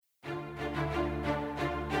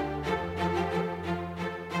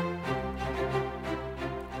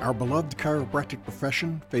Our beloved chiropractic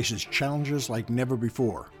profession faces challenges like never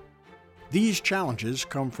before. These challenges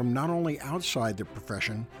come from not only outside the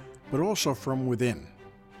profession, but also from within.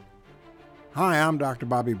 Hi, I'm Dr.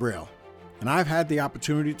 Bobby Braille, and I've had the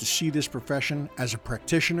opportunity to see this profession as a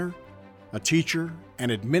practitioner, a teacher, an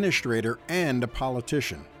administrator, and a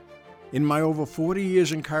politician. In my over 40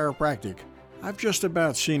 years in chiropractic, I've just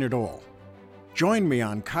about seen it all. Join me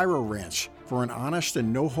on Chiro Rants for an honest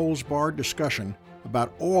and no-holds-barred discussion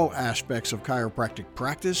about all aspects of chiropractic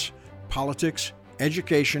practice, politics,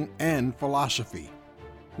 education, and philosophy.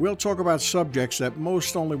 We'll talk about subjects that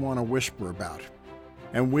most only want to whisper about.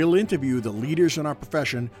 And we'll interview the leaders in our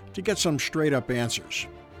profession to get some straight-up answers.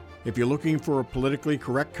 If you're looking for a politically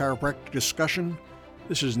correct chiropractic discussion,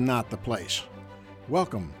 this is not the place.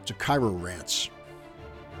 Welcome to Chiro Rants.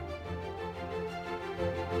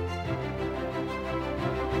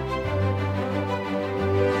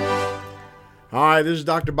 Hi, this is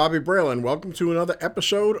Dr. Bobby Braille, and welcome to another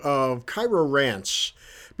episode of Chiro Rants.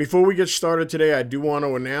 Before we get started today, I do want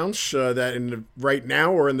to announce that right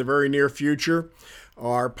now or in the very near future,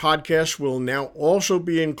 our podcast will now also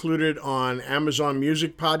be included on Amazon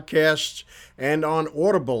Music Podcasts and on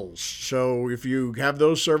Audibles. So if you have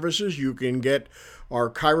those services, you can get our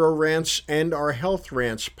Chiro Rants and our Health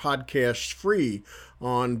Rants podcasts free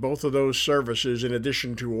on both of those services, in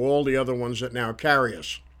addition to all the other ones that now carry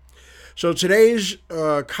us. So today's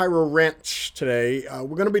Chiro Rants today,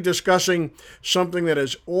 we're going to be discussing something that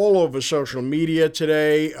is all over social media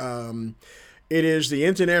today. It is the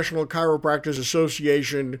International Chiropractors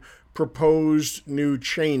Association proposed new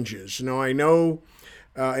changes. Now, I know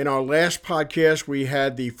in our last podcast, we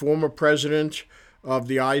had the former president of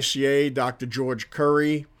the ICA, Dr. George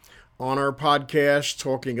Curry, on our podcast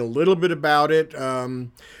talking a little bit about it.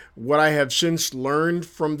 What I have since learned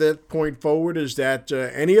from that point forward is that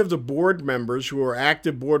any of the board members who are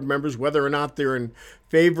active board members, whether or not they're in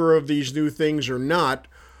favor of these new things or not,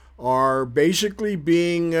 are basically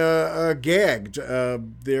being gagged.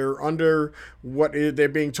 They're under what they're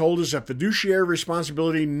being told is a fiduciary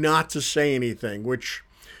responsibility not to say anything, which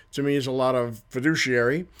to me is a lot of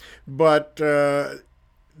fiduciary. But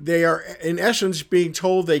they are, in essence, being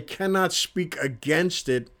told they cannot speak against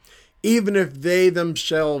it, even if they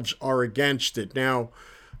themselves are against it. Now,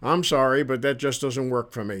 I'm sorry, but that just doesn't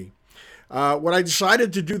work for me. What I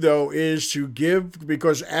decided to do, though, is to give,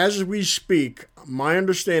 because as we speak, my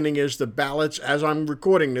understanding is the ballots, as I'm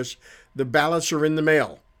recording this, the ballots are in the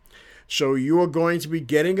mail. So you are going to be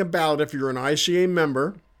getting a ballot if you're an ICA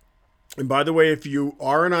member. And by the way, if you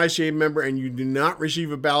are an ICA member and you do not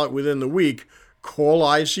receive a ballot within the week, call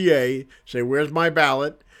ICA, say, where's my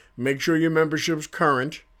ballot? Make sure your membership's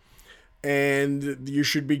current, and you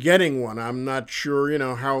should be getting one. I'm not sure,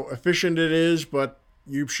 how efficient it is, but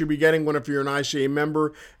you should be getting one if you're an ICA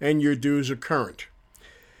member and your dues are current.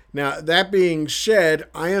 Now, that being said,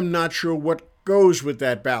 I am not sure what goes with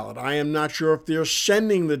that ballot. I am not sure if they're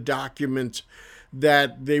sending the document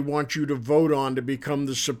that they want you to vote on to become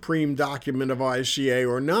the supreme document of ICA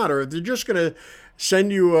or not, or if they're just going to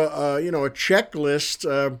send you a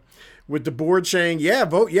checklist with the board saying, yeah,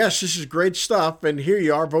 vote yes, this is great stuff, and here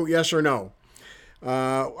you are, vote yes or no.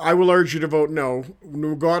 I will urge you to vote no,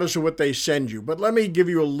 regardless of what they send you. But let me give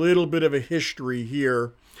you a little bit of a history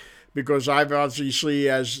here, because I've obviously,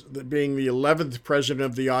 as being the 11th president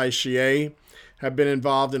of the ICA, have been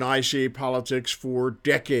involved in ICA politics for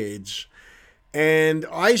decades. And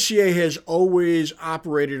ICA has always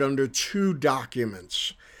operated under two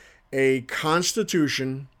documents, a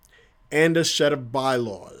constitution and a set of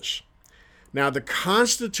bylaws. Now, the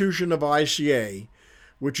Constitution of ICA,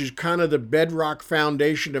 which is kind of the bedrock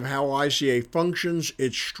foundation of how ICA functions,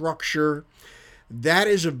 its structure, that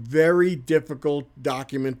is a very difficult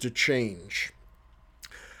document to change.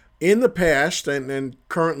 In the past, and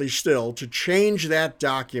currently still, to change that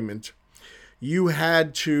document, you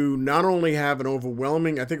had to not only have an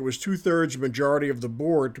overwhelming, I think it was 2/3 majority of the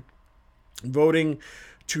board voting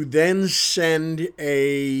to then send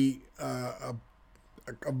a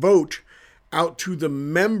vote out to the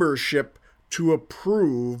membership to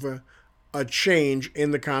approve a change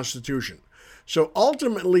in the Constitution. So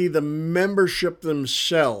ultimately, the membership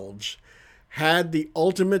themselves had the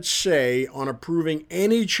ultimate say on approving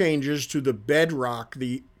any changes to the bedrock,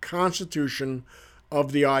 the Constitution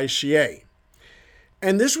of the ICA.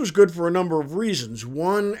 And this was good for a number of reasons.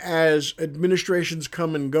 One, as administrations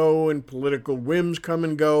come and go and political whims come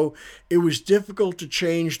and go, it was difficult to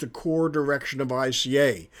change the core direction of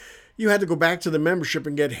ICA. You had to go back to the membership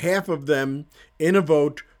and get half of them in a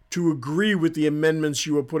vote to agree with the amendments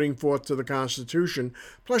you were putting forth to the Constitution.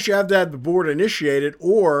 Plus, you have to have the board initiate it,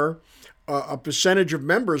 or a percentage of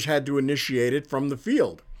members had to initiate it from the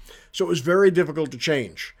field. So it was very difficult to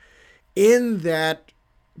change. In that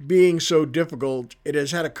being so difficult, it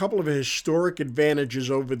has had a couple of historic advantages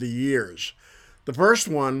over the years. The first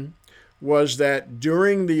one was that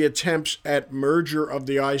during the attempts at merger of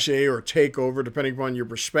the ICA or takeover, depending upon your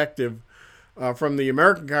perspective, from the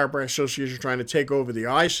American Chiropractic Association trying to take over the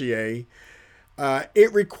ICA,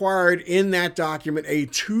 it required in that document a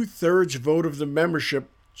 2/3 vote of the membership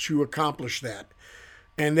to accomplish that.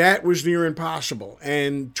 And that was near impossible.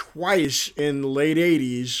 And twice in the late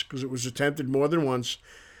 80s, because it was attempted more than once,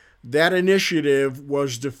 that initiative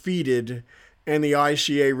was defeated and the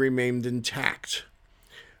ICA remained intact.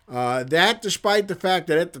 That despite the fact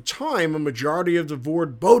that at the time, a majority of the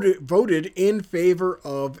board voted in favor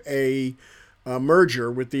of a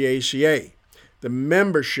merger with the ACA. The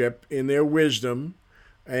membership, in their wisdom,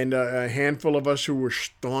 and a handful of us who were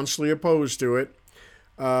staunchly opposed to it,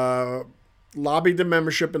 lobbied the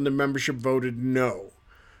membership, and the membership voted no.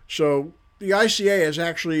 So the ICA is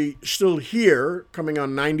actually still here, coming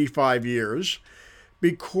on 95 years,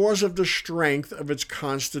 because of the strength of its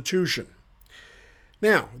constitution.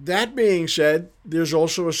 Now, that being said, there's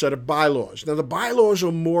also a set of bylaws. Now, the bylaws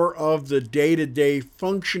are more of the day-to-day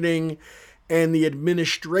functioning and the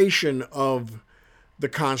administration of the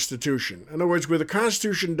Constitution. In other words, where the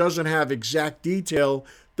Constitution doesn't have exact detail,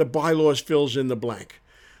 the bylaws fills in the blank.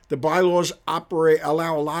 The bylaws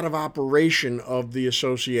allow a lot of operation of the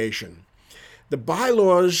association. The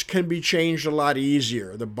bylaws can be changed a lot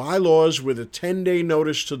easier. The bylaws, with a 10-day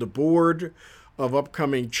notice to the board of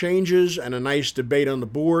upcoming changes and a nice debate on the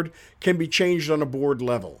board, can be changed on a board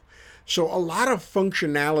level. So a lot of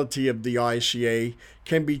functionality of the ICA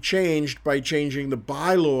can be changed by changing the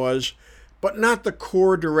bylaws, but not the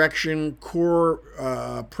core direction, core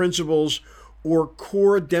principles, or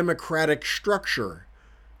core democratic structure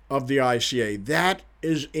of the ICA. That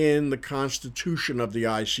is in the constitution of the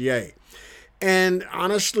ICA. And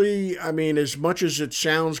honestly, I mean, as much as it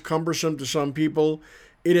sounds cumbersome to some people,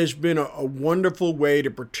 it has been a wonderful way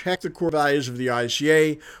to protect the core values of the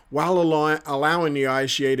ICA while allowing the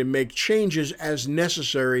ICA to make changes as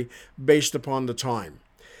necessary based upon the time.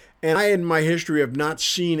 And I, in my history, have not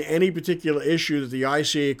seen any particular issue that the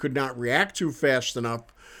ICA could not react to fast enough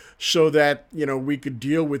so that, we could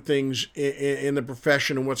deal with things in the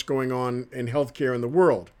profession and what's going on in healthcare in the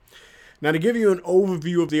world. Now, to give you an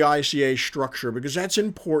overview of the ICA structure, because that's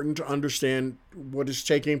important to understand what is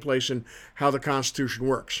taking place and how the Constitution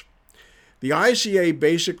works. The ICA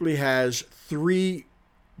basically has three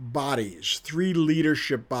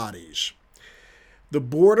leadership bodies. The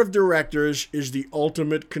board of directors is the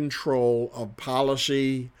ultimate control of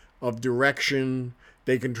policy, of direction.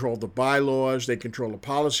 They control the bylaws. They control the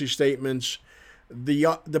policy statements.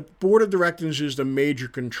 The board of directors is the major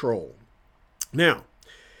control. Now,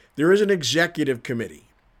 there is an executive committee,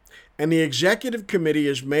 and the executive committee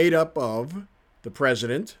is made up of the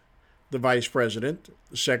president, the vice president,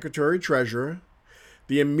 the secretary treasurer,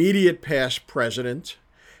 the immediate past president,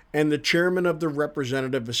 and the chairman of the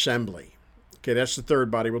representative assembly. Okay, that's the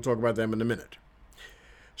third body. We'll talk about them in a minute.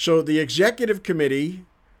 So the executive committee,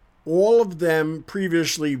 all of them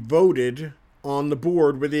previously voted on the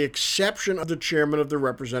board with the exception of the chairman of the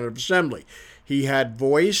representative assembly. He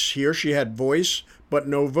or she had voice, but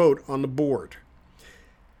no vote on the board.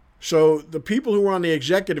 So the people who were on the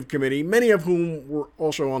executive committee, many of whom were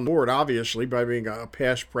also on the board, obviously, by being a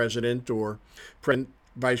past president or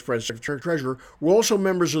vice president, secretary, treasurer, were also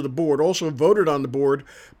members of the board, also voted on the board,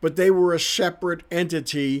 but they were a separate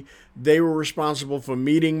entity. They were responsible for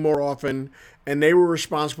meeting more often, and they were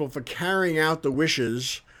responsible for carrying out the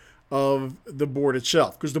wishes of the board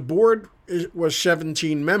itself. Because the board was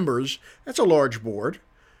 17 members. That's a large board.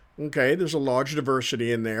 Okay, there's a large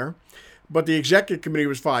diversity in there. But the executive committee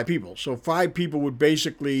was 5 people. So 5 people would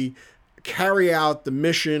basically carry out the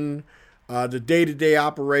mission, the day-to-day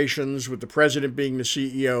operations, with the president being the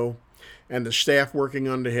CEO and the staff working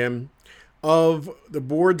under him, of the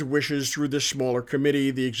board's wishes through this smaller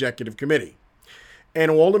committee, the executive committee. And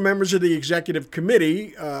all the members of the executive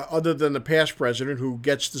committee, other than the past president, who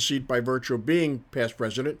gets the seat by virtue of being past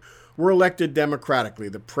president, were elected democratically.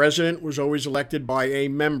 The president was always elected by a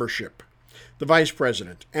membership. The vice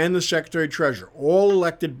president and the secretary treasurer, all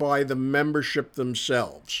elected by the membership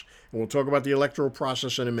themselves. And we'll talk about the electoral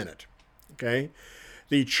process in a minute. Okay?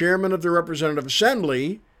 The chairman of the representative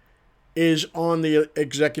assembly is on the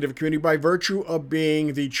executive committee by virtue of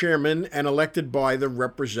being the chairman and elected by the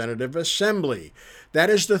representative assembly. That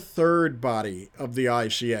is the third body of the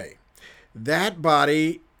ICA. That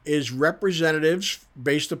body is representatives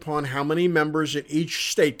based upon how many members in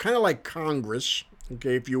each state, kind of like Congress,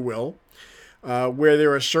 okay, if you will. where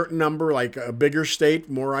there are a certain number, like a bigger state,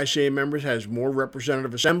 more ICA members, has more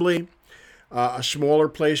representative assembly. A smaller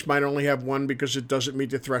place might only have one because it doesn't meet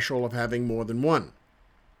the threshold of having more than one.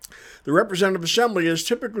 The representative assembly has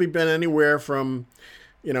typically been anywhere from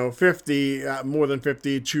 50, more than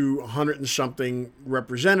 50 to 100 and something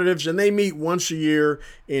representatives, and they meet once a year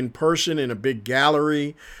in person in a big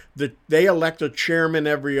gallery. They elect a chairman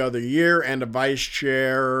every other year and a vice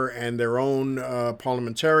chair and their own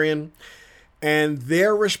parliamentarian. And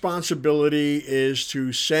their responsibility is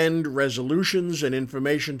to send resolutions and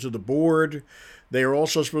information to the board. They are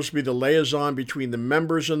also supposed to be the liaison between the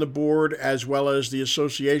members and the board, as well as the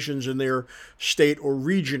associations in their state or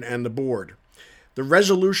region and the board. The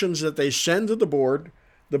resolutions that they send to the board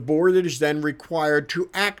is then required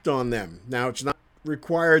to act on them. Now, it's not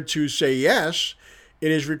required to say yes,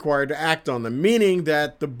 it is required to act on them, meaning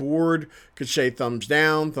that the board could say thumbs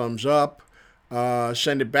down, thumbs up,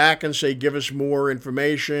 send it back and say, give us more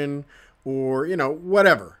information, or,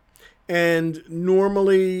 whatever. And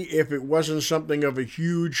normally, if it wasn't something of a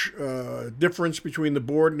huge difference between the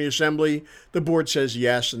board and the assembly, the board says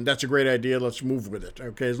yes, and that's a great idea, let's move with it.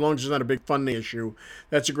 Okay, as long as it's not a big funding issue,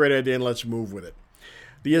 that's a great idea, and let's move with it.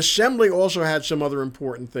 The assembly also had some other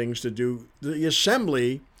important things to do. The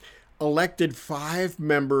assembly elected 5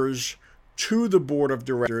 members to the board of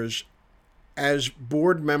directors as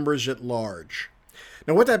board members at large.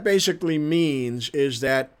 Now, what that basically means is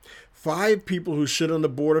that 5 people who sit on the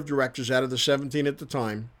board of directors out of the 17 at the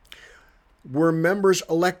time were members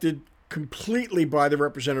elected completely by the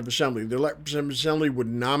representative assembly. The representative assembly would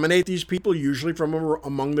nominate these people, usually from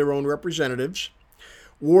among their own representatives,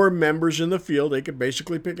 or members in the field. They could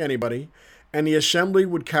basically pick anybody. And the assembly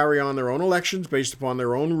would carry on their own elections based upon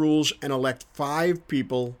their own rules and elect 5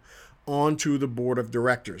 people onto the board of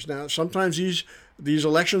directors. Now, sometimes these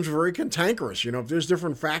elections are very cantankerous. If there's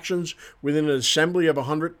different factions within an assembly of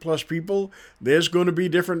 100 plus people, there's going to be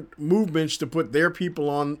different movements to put their people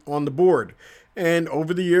on the board. And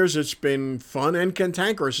over the years, it's been fun and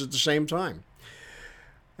cantankerous at the same time.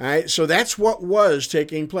 All right, so that's what was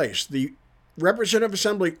taking place. The Representative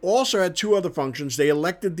Assembly also had 2 other functions. They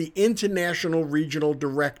elected the International Regional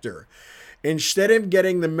Director. Instead of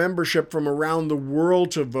getting the membership from around the world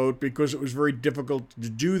to vote, because it was very difficult to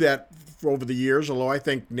do that over the years, although I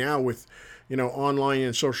think now with online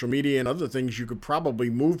and social media and other things, you could probably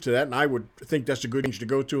move to that, and I would think that's a good thing to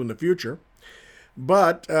go to in the future.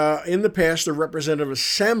 But in the past, the Representative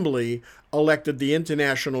Assembly elected the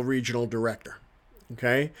International Regional Director.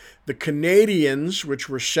 Okay, the Canadians, which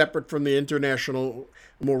were separate from the international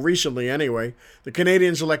more recently anyway, the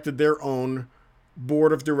Canadians elected their own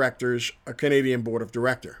board of directors, a Canadian board of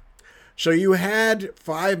director. So you had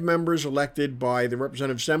 5 members elected by the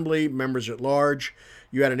Representative Assembly, members at large.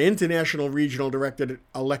 You had an international regional director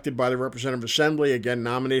elected by the Representative Assembly. Again,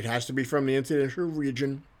 nominated has to be from the international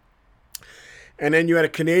region. And then you had a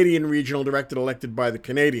Canadian regional director elected by the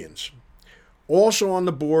Canadians. Also on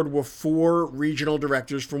the board were 4 regional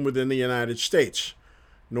directors from within the United States: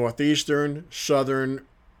 Northeastern, Southern,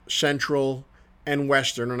 Central, and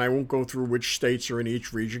Western. And I won't go through which states are in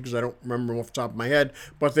each region because I don't remember them off the top of my head,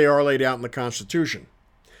 but they are laid out in the Constitution.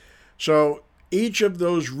 So each of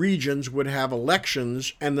those regions would have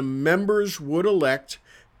elections, and the members would elect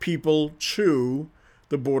people to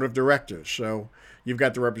the board of directors. So you've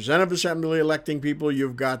got the Representative Assembly electing people.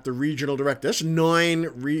 You've got the regional director. That's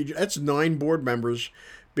 9 board members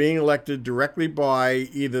being elected directly by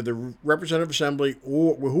either the Representative Assembly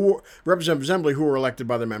or who are elected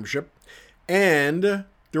by the membership, and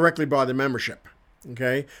directly by the membership.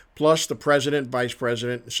 Okay, plus the president, vice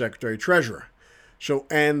president, and secretary treasurer. So,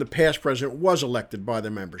 and the past president was elected by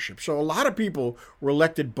the membership. So a lot of people were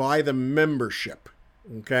elected by the membership.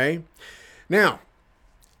 Okay, now,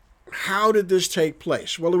 how did this take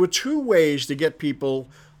place? Well, there were 2 ways to get people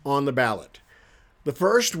on the ballot. The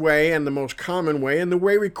first way, and the most common way, and the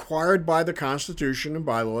way required by the Constitution and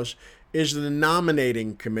bylaws, is the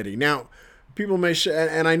nominating committee. Now, people may say,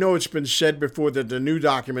 and I know it's been said before, that the new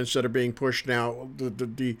documents that are being pushed now,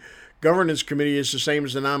 the governance committee is the same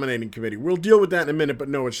as the nominating committee. We'll deal with that in a minute, but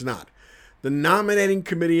no, it's not. The nominating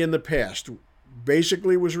committee in the past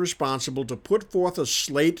basically was responsible to put forth a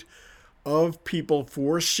slate of people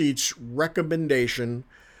for seats recommendation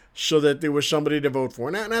so that there was somebody to vote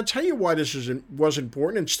for. Now, and I'll tell you why this was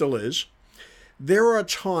important and still is. There are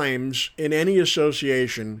times in any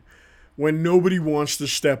association when nobody wants to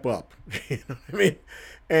step up. You know what I mean?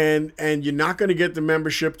 And you're not going to get the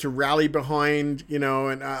membership to rally behind,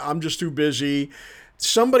 and I'm just too busy.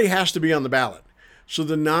 Somebody has to be on the ballot. So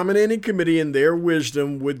the nominating committee, in their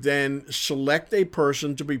wisdom, would then select a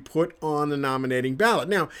person to be put on the nominating ballot.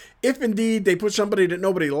 Now, if indeed they put somebody that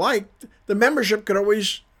nobody liked, the membership could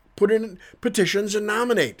always put in petitions and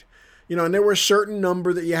nominate. And there were a certain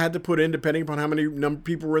number that you had to put in depending upon how many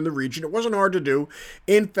people were in the region. It wasn't hard to do.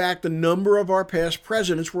 In fact, a number of our past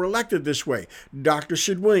presidents were elected this way. Dr.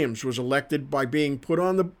 Sid Williams was elected by being put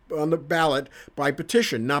on the ballot by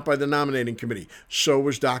petition, not by the nominating committee. So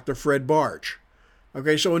was Dr. Fred Barge.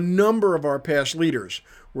 Okay, so a number of our past leaders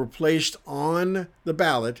were placed on the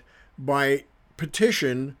ballot by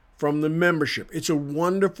petition from the membership. It's a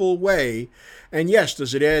wonderful way. And yes,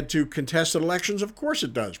 does it add to contested elections? Of course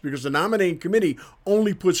it does, because the nominating committee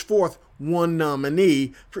only puts forth one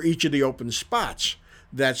nominee for each of the open spots.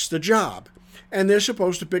 That's the job. And they're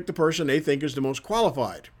supposed to pick the person they think is the most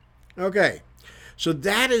qualified. Okay, so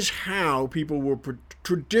that is how people were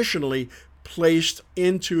traditionally placed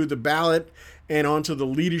into the ballot and onto the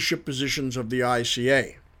leadership positions of the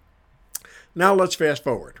ICA. Now let's fast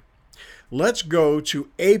forward. Let's go to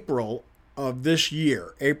April of this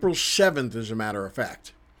year, April 7th, as a matter of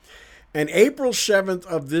fact. And April 7th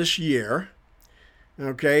of this year,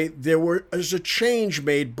 okay, there was a change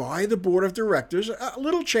made by the board of directors. A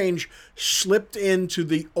little change slipped into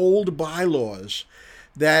the old bylaws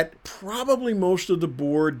that probably most of the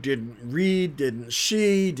board didn't read, didn't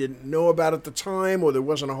see, didn't know about at the time, or there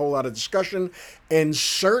wasn't a whole lot of discussion. And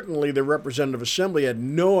certainly the Representative Assembly had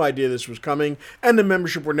no idea this was coming, and the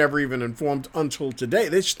membership were never even informed until today.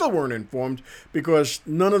 They still weren't informed because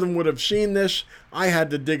none of them would have seen this. I had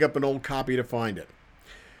to dig up an old copy to find it.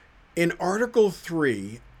 In Article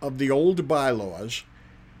 3 of the old bylaws,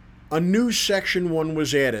 a new Section 1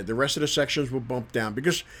 was added. The rest of the sections were bumped down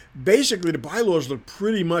because basically the bylaws look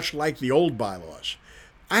pretty much like the old bylaws.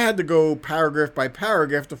 I had to go paragraph by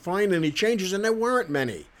paragraph to find any changes, and there weren't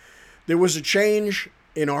many. There was a change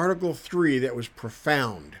in Article 3 that was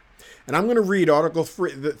profound. And I'm going to read Article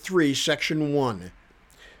 3, Section 1.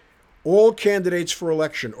 All candidates for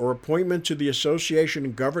election or appointment to the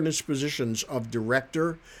association governance positions of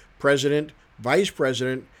director, president, vice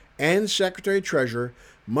president, and secretary-treasurer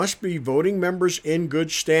must be voting members in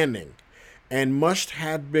good standing and must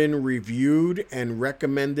have been reviewed and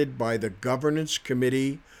recommended by the governance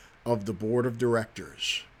committee of the board of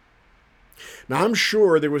directors. Now, I'm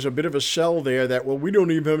sure there was a bit of a sell there that, well, we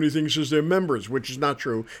don't even have anything that says they're members, which is not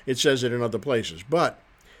true. It says it in other places. But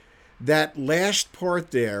that last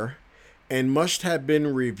part there, and must have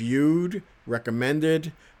been reviewed,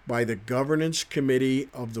 recommended by the governance committee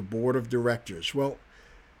of the board of directors. Well,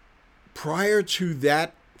 prior to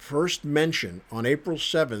that first mention on April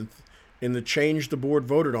 7th in the change the board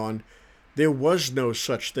voted on, there was no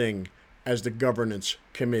such thing as the governance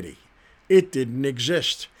committee. It didn't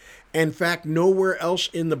exist. In fact, nowhere else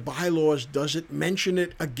in the bylaws does it mention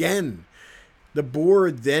it again. The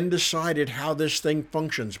board then decided how this thing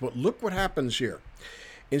functions. But look what happens here.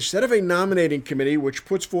 Instead of a nominating committee, which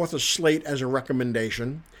puts forth a slate as a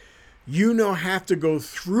recommendation, you now have to go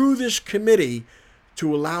through this committee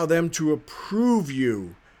to allow them to approve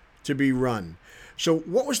you to be run. So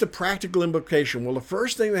what was the practical implication? Well, the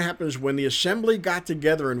first thing that happened is when the assembly got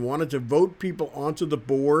together and wanted to vote people onto the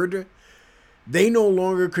board, they no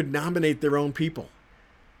longer could nominate their own people.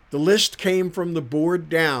 The list came from the board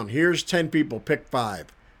down. Here's 10 people, pick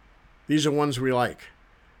 5. These are ones we like.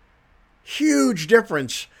 Huge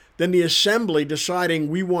difference than the assembly deciding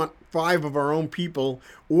we want 5 of our own people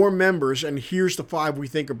or members, and here's the 5 we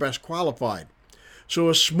think are best qualified. So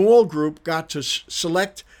a small group got to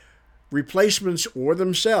select replacements or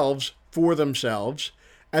themselves for themselves,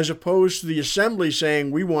 as opposed to the assembly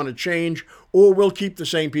saying we want to change or we'll keep the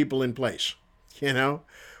same people in place.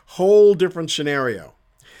 Whole different scenario.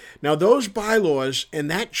 Now those bylaws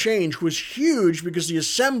and that change was huge because the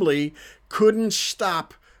assembly couldn't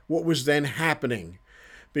stop what was then happening.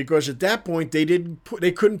 Because at that point they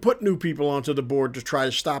couldn't put new people onto the board to try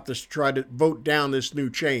to stop this, to try to vote down this new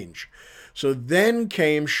change. So then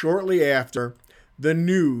came shortly after the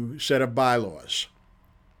new set of bylaws.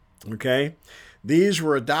 Okay? These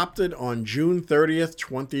were adopted on June 30th,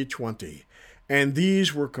 2020. And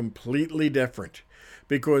these were completely different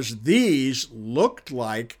because these looked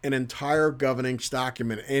like an entire governance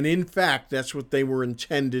document. And in fact, that's what they were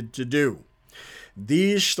intended to do.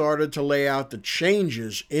 These started to lay out the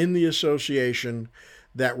changes in the association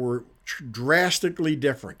that were drastically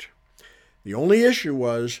different. The only issue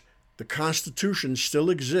was the Constitution still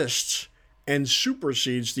exists and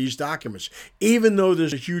supersedes these documents, even though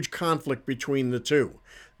there's a huge conflict between the two.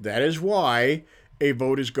 That is why a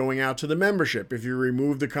vote is going out to the membership. If you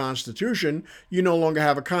remove the Constitution, you no longer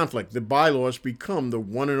have a conflict. The bylaws become the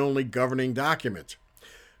one and only governing document.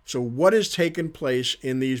 So what has taken place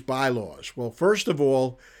in these bylaws? Well, first of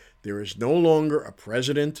all, there is no longer a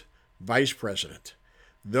president, vice president.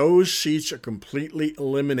 Those seats are completely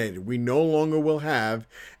eliminated. We no longer will have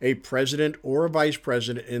a president or a vice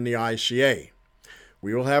president in the ICA.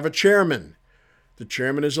 We will have a chairman. The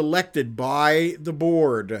chairman is elected by the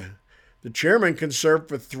board. The chairman can serve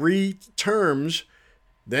for 3 terms,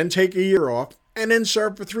 then take a year off, and then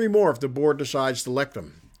serve for 3 more if the board decides to elect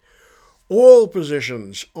them. All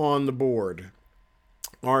positions on the board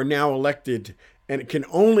are now elected and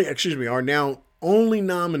are now only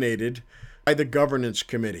nominated by the governance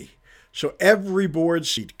committee. So every board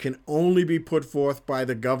seat can only be put forth by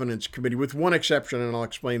the governance committee, with one exception, and I'll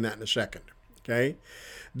explain that in a second. Okay?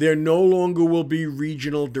 There no longer will be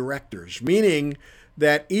regional directors, meaning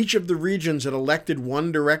that each of the regions that elected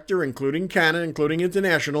one director, including Canada, including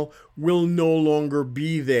international, will no longer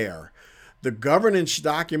be there. The governance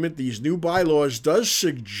document, these new bylaws, does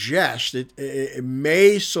suggest it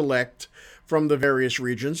may select from the various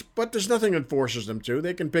regions, but there's nothing that forces them to.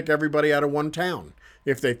 They can pick everybody out of one town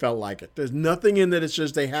if they felt like it. There's nothing in that it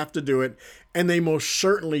says they have to do it, and they most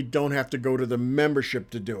certainly don't have to go to the membership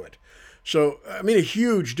to do it. So, I mean, a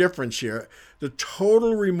huge difference here. The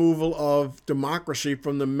total removal of democracy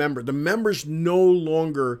from the member. The members no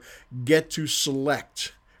longer get to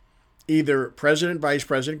select either president, vice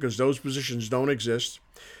president, because those positions don't exist.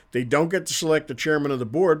 They don't get to select the chairman of the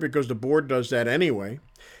board because the board does that anyway.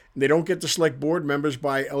 They don't get to select board members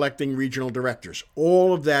by electing regional directors.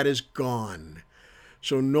 All of that is gone.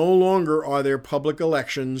 So no longer are there public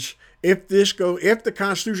elections. If the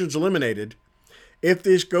Constitution is eliminated, if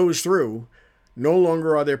this goes through, no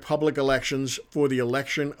longer are there public elections for the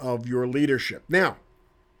election of your leadership. Now,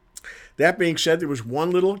 that being said, there was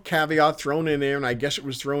one little caveat thrown in there, and I guess it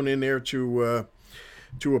was thrown in there to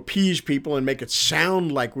appease people and make it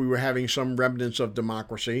sound like we were having some remnants of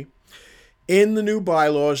democracy. In the new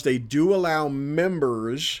bylaws, they do allow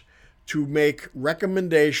members to make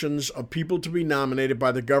recommendations of people to be nominated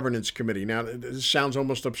by the governance committee. Now, this sounds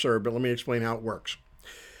almost absurd, but let me explain how it works.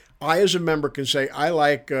 I, as a member, can say, I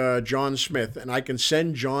like John Smith, and I can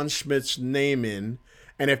send John Smith's name in,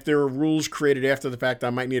 and if there are rules created after the fact, I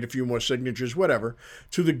might need a few more signatures, whatever,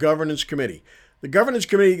 to the governance committee. The governance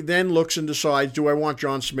committee then looks and decides, do I want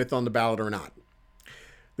John Smith on the ballot or not?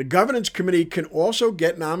 The governance committee can also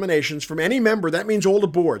get nominations from any member. That means all the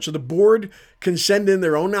board. So the board can send in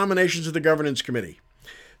their own nominations to the governance committee.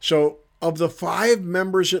 So of the 5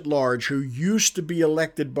 members at large who used to be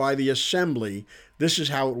elected by the assembly, this is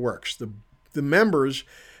how it works. The members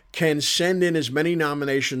can send in as many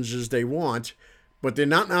nominations as they want, but they're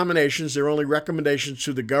not nominations. They're only recommendations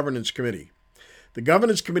to the governance committee. The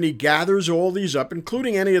governance committee gathers all these up,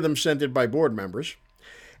 including any of them sent in by board members,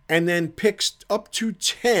 and then picks up to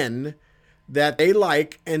 10 that they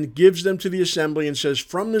like and gives them to the assembly and says,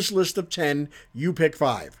 from this list of 10, you pick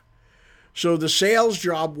 5. So the sales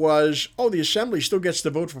job was, the assembly still gets to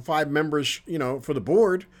vote for 5 members, for the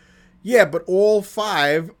board. Yeah, but all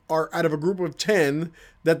 5 are out of a group of 10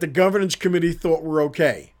 that the governance committee thought were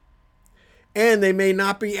okay. And they may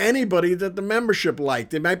not be anybody that the membership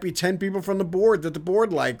liked. There might be 10 people from the board that the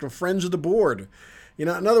board liked, or friends of the board. In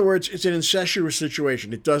other words, it's an incestuous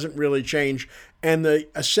situation. It doesn't really change. And the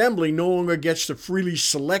assembly no longer gets to freely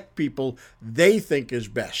select people they think is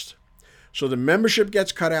best. So the membership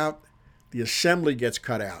gets cut out. The assembly gets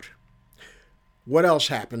cut out. What else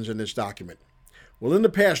happens in this document? Well, in the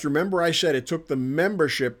past, remember I said it took the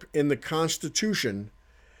membership in the Constitution,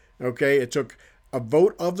 it took a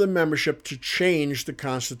vote of the membership to change the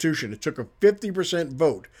Constitution. It took a 50%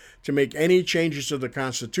 vote to make any changes to the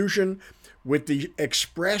Constitution, with the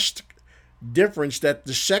expressed difference that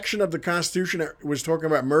the section of the Constitution that was talking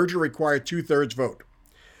about merger required 2/3 vote.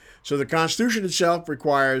 So the Constitution itself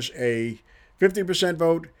requires a 50%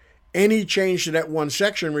 vote. Any change to that one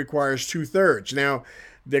section requires 2/3. Now,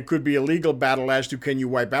 there could be a legal battle as to can you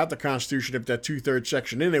wipe out the Constitution if that 2/3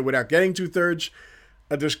 section in there without getting 2/3.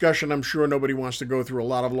 A discussion I'm sure nobody wants to go through, a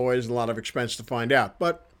lot of lawyers and a lot of expense to find out.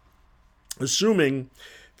 But assuming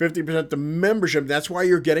 50% the membership, that's why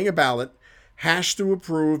you're getting a ballot, has to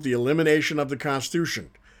approve the elimination of the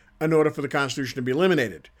Constitution in order for the Constitution to be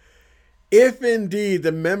eliminated. If indeed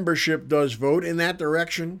the membership does vote in that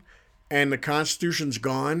direction and the Constitution's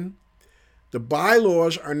gone, the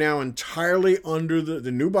bylaws are now entirely under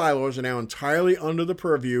the new bylaws are now entirely under the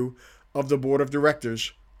purview of the board of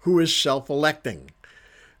directors, who is self-electing.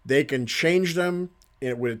 They can change them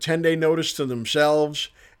with a 10-day notice to themselves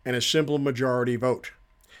and a simple majority vote.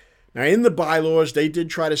 Now, in the bylaws, they did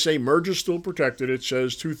try to say merger's still protected. It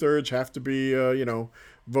says 2/3 have to be,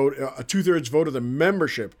 vote, a 2/3 vote of the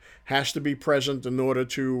membership has to be present in order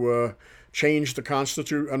to change the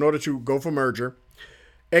constitution, in order to go for merger.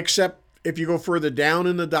 Except if you go further down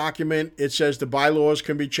in the document, it says the bylaws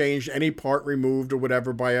can be changed, any part removed or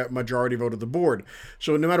whatever, by a majority vote of the board.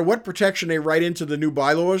 So no matter what protection they write into the new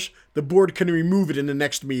bylaws, the board can remove it in the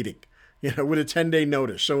next meeting, with a 10-day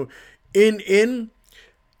notice. So in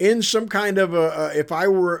some kind of if I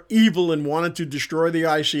were evil and wanted to destroy the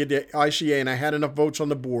ICA and I had enough votes on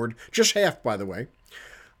the board, just half, by the way,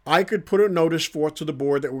 I could put a notice forth to the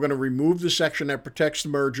board that we're going to remove the section that protects the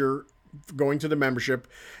merger going to the membership,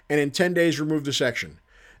 and in 10 days remove the section.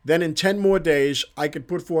 Then in 10 more days, I could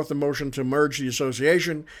put forth a motion to merge the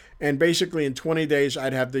association, and basically in 20 days,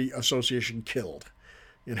 I'd have the association killed.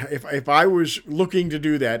 If I was looking to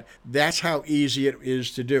do that, that's how easy it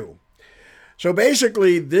is to do. So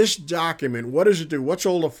basically, this document, what does it do? What's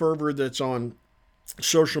all the fervor that's on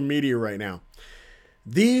social media right now?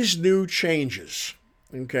 These new changes,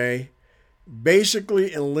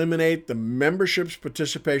 basically eliminate the membership's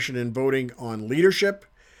participation in voting on leadership,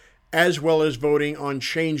 as well as voting on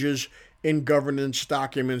changes in governance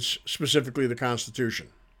documents, specifically the Constitution.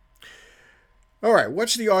 All right,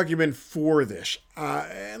 what's the argument for this?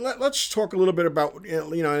 Let's talk a little bit about,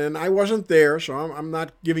 and I wasn't there, so I'm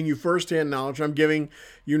not giving you firsthand knowledge. I'm giving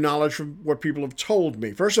you knowledge from what people have told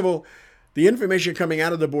me. First of all, the information coming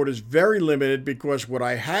out of the board is very limited, because what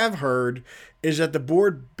I have heard is that the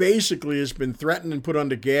board basically has been threatened and put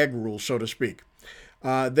under gag rules, so to speak.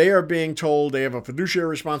 They are being told they have a fiduciary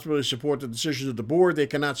responsibility to support the decisions of the board. They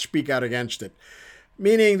cannot speak out against it.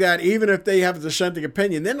 Meaning that even if they have a dissenting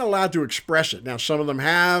opinion, they're not allowed to express it. Now, some of them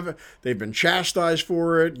have. They've been chastised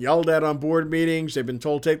for it, yelled at on board meetings. They've been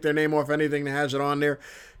told take their name off anything that has it on there.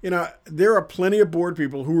 There are plenty of board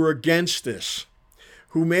people who are against this,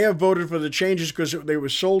 who may have voted for the changes because they were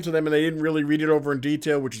sold to them and they didn't really read it over in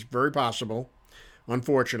detail, which is very possible.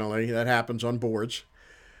 Unfortunately, that happens on boards.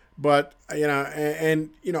 But,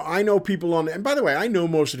 I know people and by the way, I know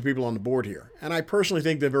most of the people on the board here, and I personally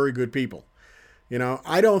think they're very good people.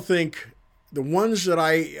 I don't think the ones that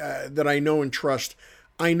I know and trust,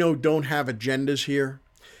 I know don't have agendas here.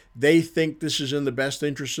 They think this is in the best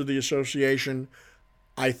interest of the association.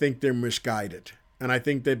 I think they're misguided, and I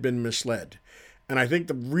think they've been misled. And I think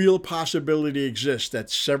the real possibility exists that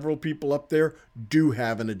several people up there do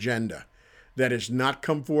have an agenda that has not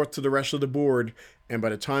come forth to the rest of the board. And by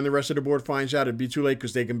the time the rest of the board finds out, it'd be too late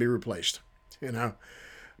because they can be replaced.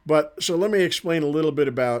 But so let me explain a little bit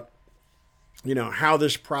about, how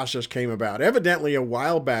this process came about. Evidently a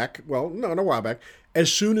while back,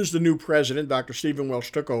 as soon as the new president, Dr. Stephen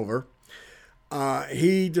Welch, took over,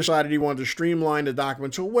 he decided he wanted to streamline the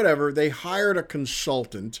documents or whatever. They hired a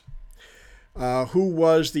consultant who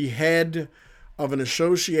was the head of an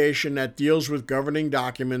association that deals with governing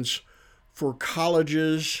documents for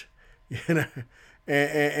colleges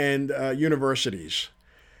and universities.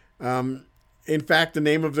 In fact, the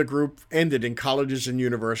name of the group ended in colleges and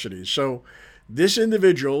universities. So this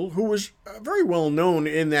individual, who was very well known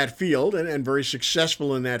in that field and very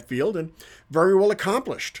successful in that field and very well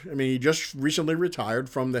accomplished. I mean, he just recently retired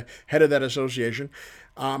from the head of that association.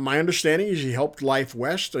 My understanding is he helped Life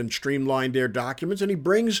West and streamlined their documents, and he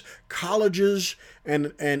brings colleges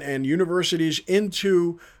and universities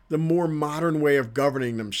into the more modern way of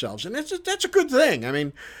governing themselves. And that's a good thing. I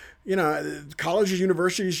mean, colleges,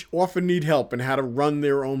 universities often need help in how to run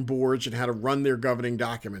their own boards and how to run their governing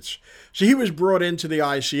documents. So he was brought into the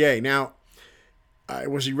ICA. Now,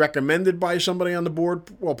 was he recommended by somebody on the board?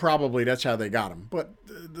 Well, probably that's how they got him. But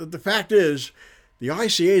the fact is, the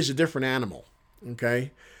ICA is a different animal,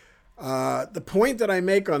 okay? The point that I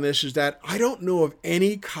make on this is that I don't know of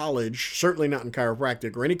any college, certainly not in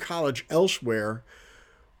chiropractic, or any college elsewhere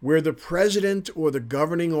where the president or the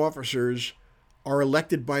governing officers are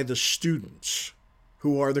elected by the students,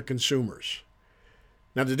 who are the consumers.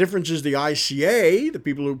 Now, the difference is the ICA, the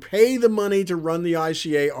people who pay the money to run the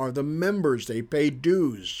ICA, are the members. They pay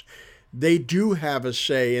dues. They do have a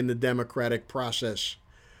say in the democratic process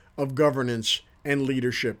of governance and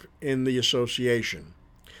leadership in the association.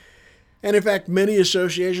 And in fact, many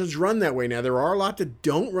associations run that way. Now, there are a lot that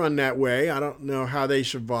don't run that way. I don't know how they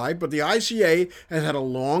survive, but the ICA has had a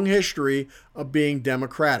long history of being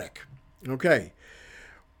democratic. Okay.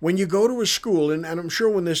 When you go to a school, and I'm sure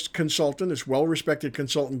when this consultant, this well-respected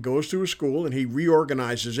consultant, goes to a school and he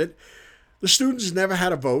reorganizes it, the students never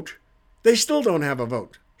had a vote. They still don't have a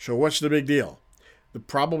vote. So what's the big deal?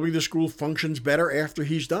 Probably the school functions better after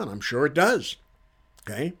he's done. I'm sure it does.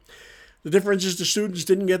 Okay. The difference is the students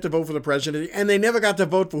didn't get to vote for the president, and they never got to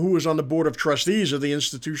vote for who was on the board of trustees of the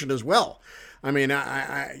institution as well. I mean,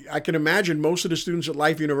 I can imagine most of the students at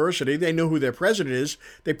Life University, they know who their president is.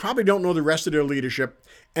 They probably don't know the rest of their leadership,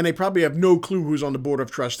 and they probably have no clue who's on the board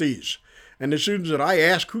of trustees. And the students that I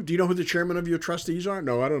ask, do you know who the chairman of your trustees are?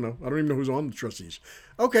 No, I don't know. I don't even know who's on the trustees.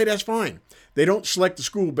 Okay, that's fine. They don't select the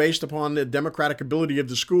school based upon the democratic ability of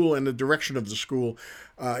the school and the direction of the school,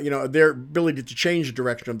 their ability to change the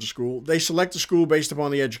direction of the school. They select the school based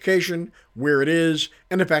upon the education, where it is,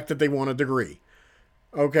 and the fact that they want a degree.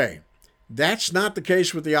 Okay, that's not the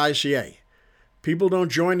case with the ICA. People don't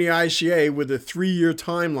join the ICA with a 3-year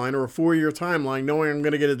timeline or a 4-year timeline knowing I'm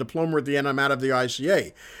going to get a diploma at the end, I'm out of the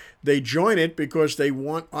ICA. They join it because they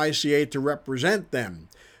want ICA to represent them.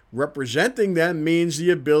 Representing them means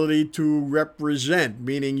the ability to represent,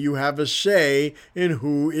 meaning you have a say in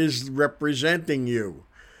who is representing you.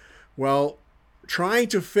 Well, trying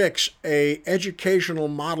to fix an educational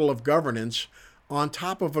model of governance on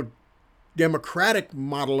top of a democratic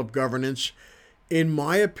model of governance, in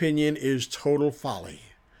my opinion, is total folly.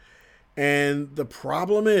 And the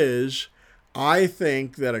problem is, I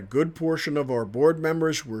think that a good portion of our board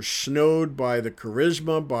members were snowed by the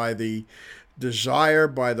charisma, by the desire,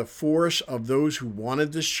 by the force of those who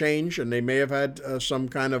wanted this change, and they may have had some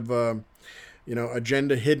kind of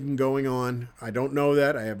agenda hidden going on. I don't know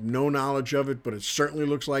that. I have no knowledge of it, but it certainly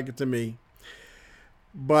looks like it to me.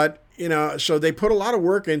 But, so they put a lot of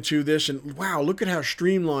work into this, and wow, look at how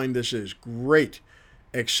streamlined this is. Great.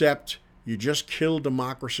 Except you just killed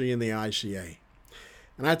democracy in the ICA.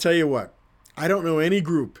 And I tell you what, I don't know any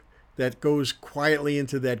group that goes quietly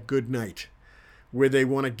into that good night where they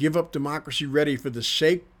want to give up democracy ready for the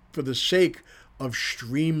sake of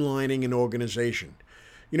streamlining an organization.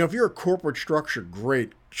 If you're a corporate structure,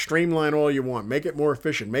 great. Streamline all you want. Make it more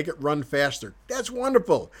efficient. Make it run faster. That's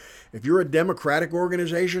wonderful. If you're a democratic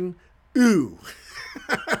organization, ooh.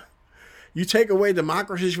 You take away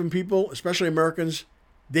democracies from people, especially Americans,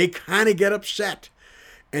 they kind of get upset.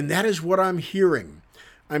 And that is what I'm hearing.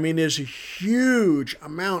 I mean, there's a huge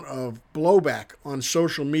amount of blowback on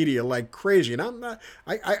social media like crazy. And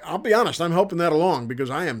I'll be honest, I'm helping that along because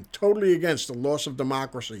I am totally against the loss of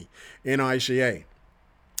democracy in ICA.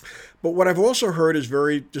 But what I've also heard is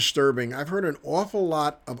very disturbing. I've heard an awful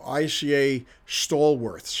lot of ICA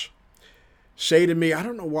stalwarts say to me, I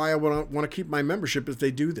don't know why I want to keep my membership if they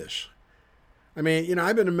do this. I mean,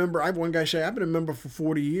 I've been a member. I have one guy say, I've been a member for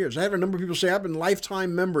 40 years. I have a number of people say, I've been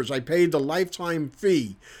lifetime members. I paid the lifetime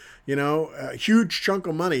fee, a huge chunk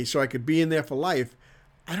of money so I could be in there for life.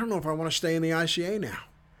 I don't know if I want to stay in the ICA now.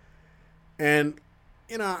 And,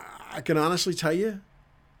 I can honestly tell you,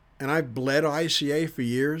 and I've bled ICA for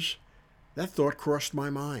years, that thought crossed my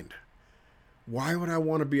mind. Why would I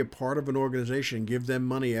want to be a part of an organization and give them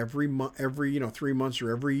money every 3 months or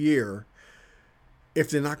every year if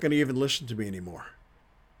they're not going to even listen to me anymore?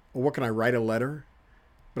 Or what, can I write a letter?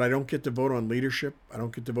 But I don't get to vote on leadership. I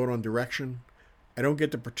don't get to vote on direction. I don't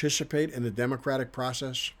get to participate in the democratic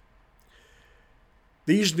process.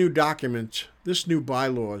 These new documents, this new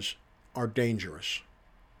bylaws are dangerous.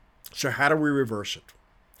 So how do we reverse it?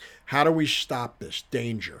 How do we stop this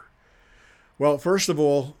danger? Well, first of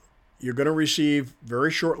all, you're going to receive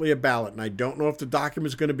very shortly a ballot. And I don't know if the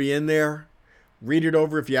document's going to be in there. Read it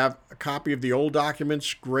over. If you have a copy of the old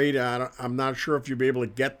documents, great. I'm not sure if you'll be able to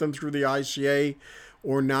get them through the ICA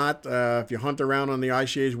or not. If you hunt around on the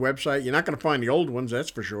ICA's website, you're not going to find the old ones, that's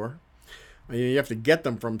for sure. You have to get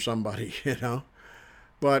them from somebody,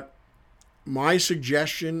 But my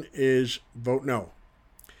suggestion is vote no.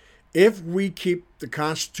 If we keep the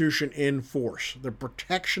Constitution in force, the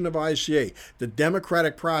protection of ICA, the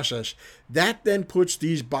democratic process, that then puts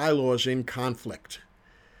these bylaws in conflict.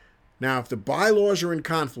 Now, if the bylaws are in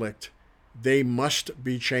conflict, they must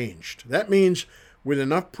be changed. That means with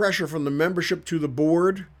enough pressure from the membership to the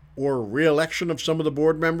board, or re-election of some of the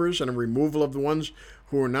board members and a removal of the ones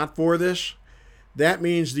who are not for this, that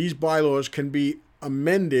means these bylaws can be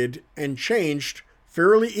amended and changed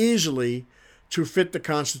fairly easily to fit the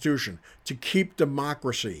Constitution, to keep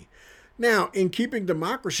democracy. Now, in keeping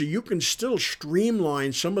democracy, you can still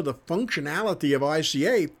streamline some of the functionality of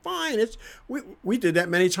ICA. Fine, we did that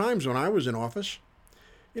many times when I was in office.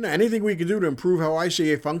 Anything we could do to improve how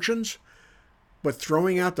ICA functions, but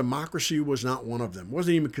throwing out democracy was not one of them. It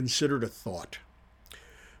wasn't even considered a thought.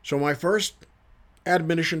 So my first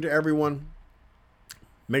admonition to everyone,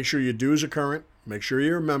 make sure your dues are current, make sure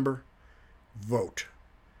you're a member, vote.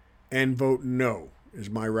 And vote no is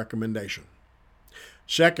my recommendation.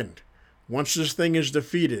 Second, once this thing is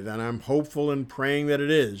defeated, and I'm hopeful and praying that it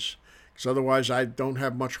is, because otherwise I don't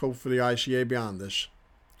have much hope for the ICA beyond this.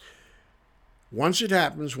 Once it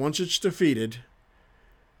happens, once it's defeated,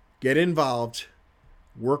 get involved,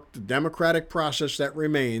 work the democratic process that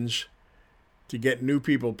remains to get new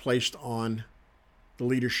people placed on the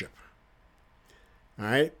leadership. All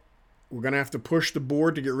right? We're going to have to push the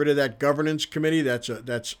board to get rid of that governance committee. That's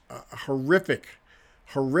a horrific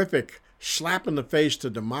slap in the face to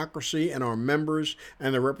democracy and our members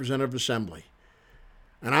and the Representative Assembly.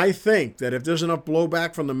 And I think that if there's enough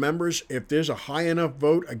blowback from the members, if there's a high enough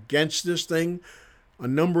vote against this thing, a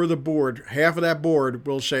number of the board, half of that board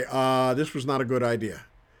will say, this was not a good idea.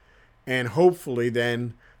 And hopefully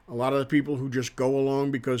then a lot of the people who just go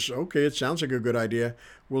along because, okay, it sounds like a good idea,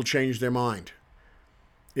 will change their mind.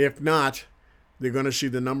 If not, they're going to see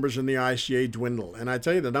the numbers in the ICA dwindle. And I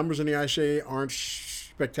tell you, the numbers in the ICA aren't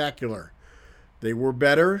spectacular. They were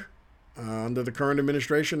better under the current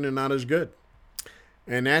administration and not as good.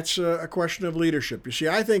 And that's a question of leadership. You see,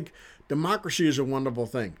 I think democracy is a wonderful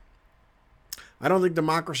thing. I don't think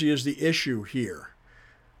democracy is the issue here.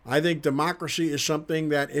 I think democracy is something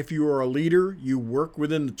that if you are a leader, you work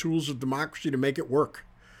within the tools of democracy to make it work,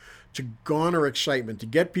 to garner excitement, to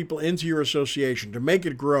get people into your association, to make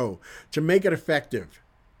it grow, to make it effective.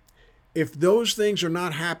 If those things are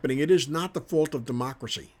not happening, it is not the fault of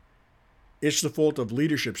democracy. It's the fault of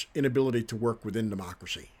leadership's inability to work within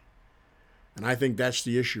democracy. And I think that's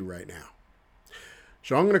the issue right now.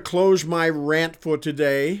 So I'm going to close my rant for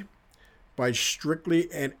today by strictly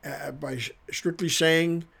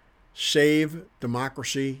saying, save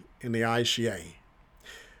democracy in the ICA.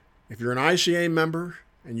 If you're an ICA member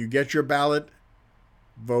and you get your ballot,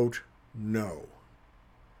 vote no.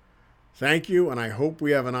 Thank you, and I hope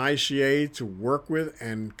we have an ICA to work with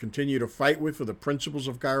and continue to fight with for the principles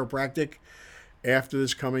of chiropractic after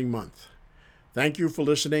this coming month. Thank you for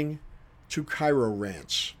listening to Chiro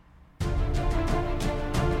Rants.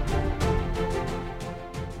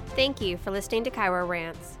 Thank you for listening to Chiro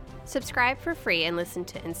Rants. Subscribe for free and listen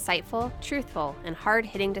to insightful, truthful, and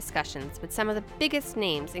hard-hitting discussions with some of the biggest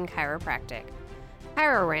names in chiropractic.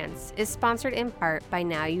 Chiro Rants is sponsored in part by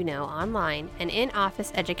Now You Know online and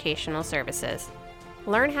in-office educational services.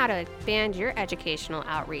 Learn how to expand your educational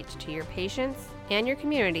outreach to your patients and your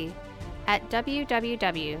community at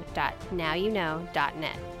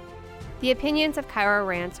www.nowyouknow.net. The opinions of Chiro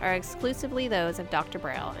Rants are exclusively those of Dr.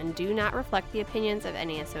 Braille and do not reflect the opinions of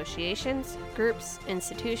any associations, groups,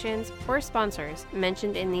 institutions, or sponsors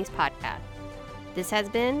mentioned in these podcasts. This has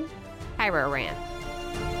been Chiro Rant.